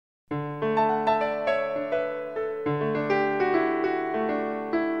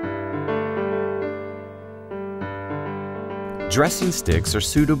Dressing sticks are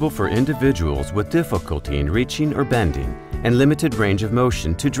suitable for individuals with difficulty in reaching or bending and limited range of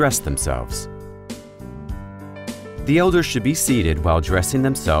motion to dress themselves. The elder should be seated while dressing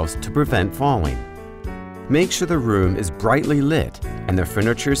themselves to prevent falling. Make sure the room is brightly lit and the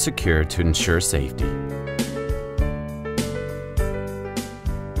furniture is secured to ensure safety.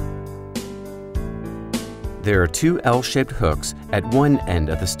 There are two L-shaped hooks at one end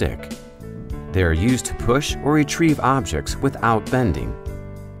of the stick. They are used to push or retrieve objects without bending.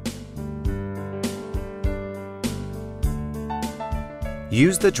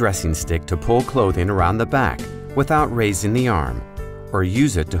 Use the dressing stick to pull clothing around the back without raising the arm, or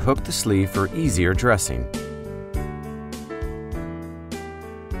use it to hook the sleeve for easier dressing.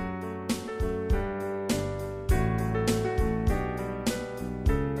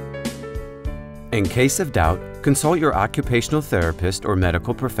 In case of doubt, consult your occupational therapist or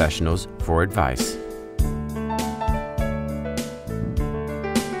medical professionals for advice.